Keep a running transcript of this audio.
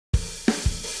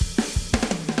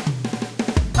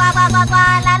quack,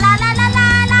 quack, la la la la la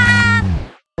la.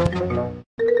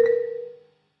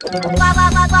 Quack,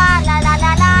 quack, quack, quack, la la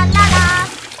la la la la.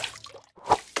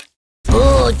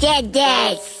 Who did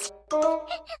this?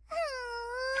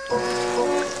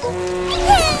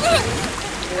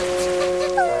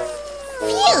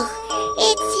 Phew,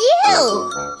 it's you.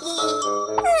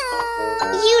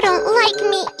 You don't like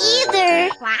me either.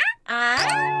 Quack.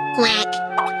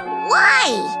 Why?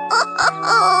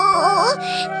 Oh,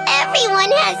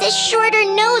 everyone has a shorter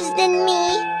nose than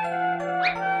me.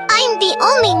 I'm the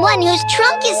only one whose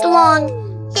trunk is long.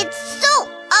 It's so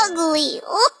ugly.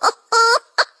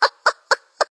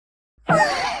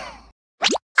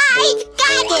 I've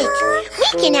got it! We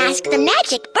can ask the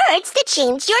magic birds to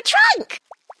change your trunk.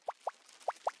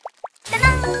 Ta-da!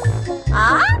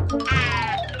 Huh?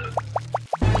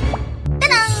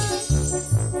 Ta-da!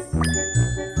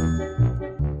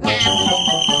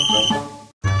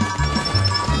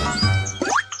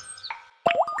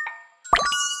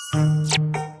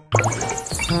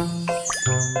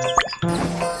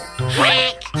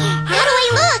 How do I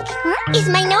look? Is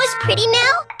my nose pretty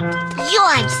now?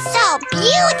 You're so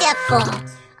beautiful.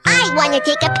 I want to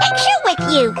take a picture with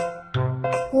you.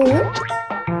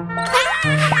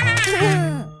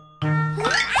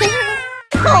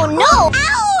 Oh no!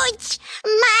 Ouch!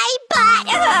 My butt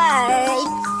hurts.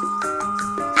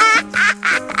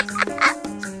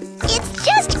 It's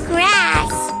just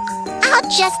grass. I'll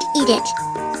just eat it.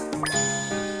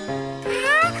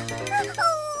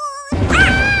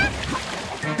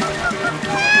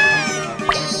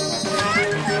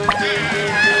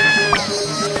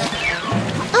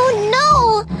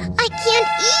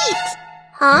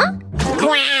 Huh?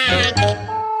 Quack!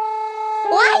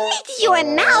 Why is your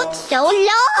mouth so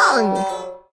long?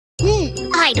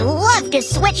 I'd love to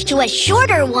switch to a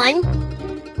shorter one.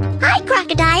 Hi,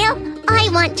 Crocodile. I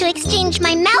want to exchange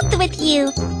my mouth with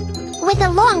you. With a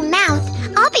long mouth,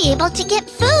 I'll be able to get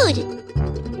food.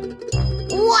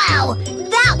 Wow,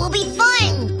 that will be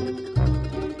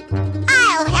fun.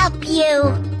 I'll help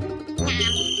you.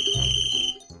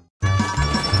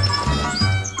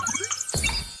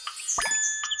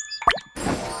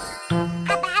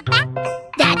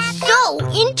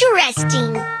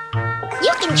 Interesting.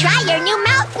 You can try your new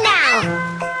mouth now.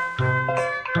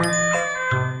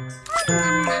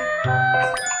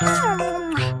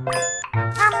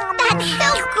 That's so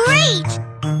great.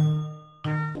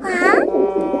 Huh?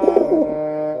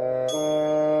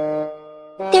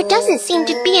 There doesn't seem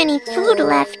to be any food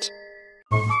left.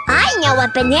 I know a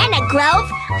banana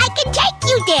grove. I can take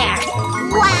you there.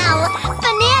 Wow,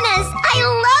 bananas. I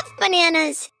love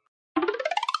bananas.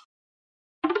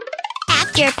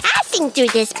 After passing through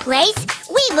this place,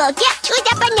 we will get to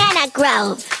the banana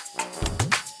grove.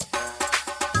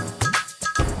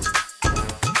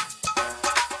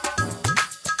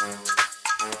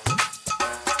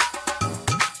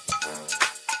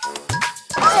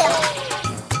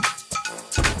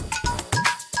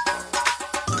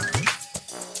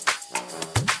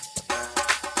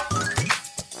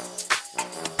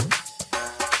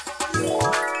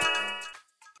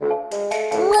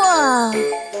 Whoa!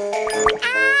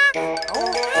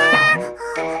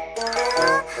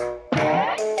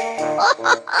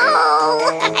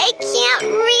 Oh, I can't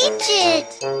reach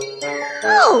it.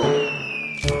 Oh.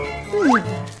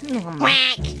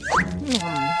 Quack.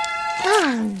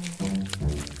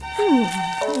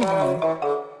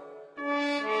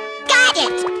 Got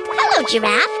it. Hello,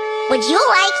 Giraffe. Would you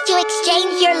like to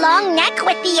exchange your long neck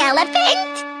with the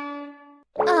elephant?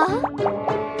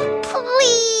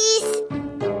 Please.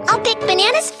 I'll pick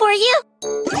bananas for you.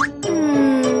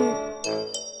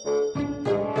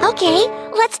 Okay,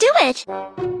 let's do it.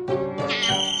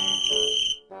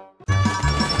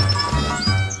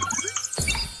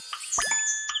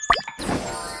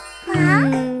 Huh?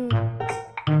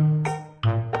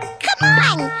 Come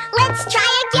on, let's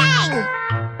try again.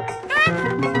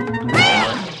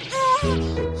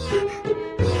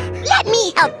 Let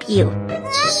me help you.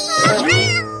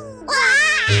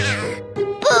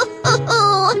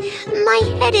 Boo-hoo-hoo! My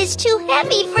head is too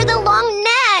heavy for the long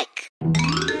neck.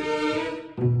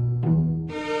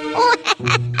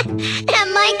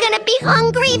 Am I gonna be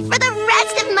hungry for the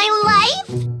rest of my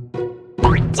life?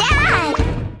 Dad!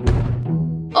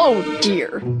 Oh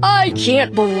dear, I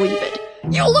can't believe it.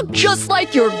 You look just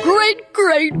like your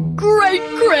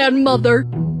great-great-great-grandmother.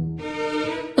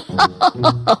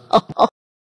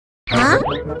 Huh?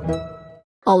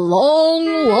 A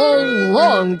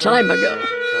long time ago,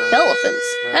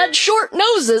 elephants had short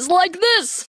noses like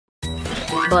this.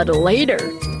 But later,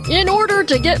 in order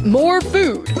to get more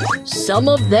food, some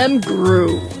of them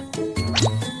grew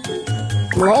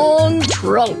long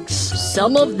trunks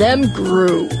some of them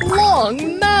grew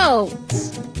long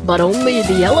mouths. But only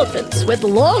the elephants with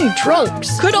long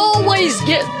trunks could always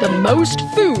get the most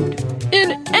food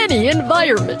in any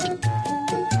environment.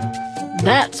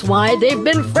 That's why they've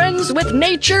been friends with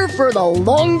nature for the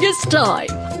longest time.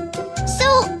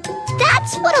 So,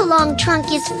 that's what a long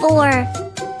trunk is for.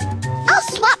 I'll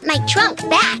swap my trunk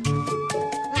back.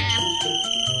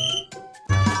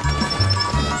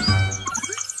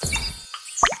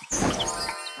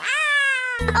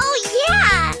 Oh,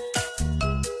 yeah!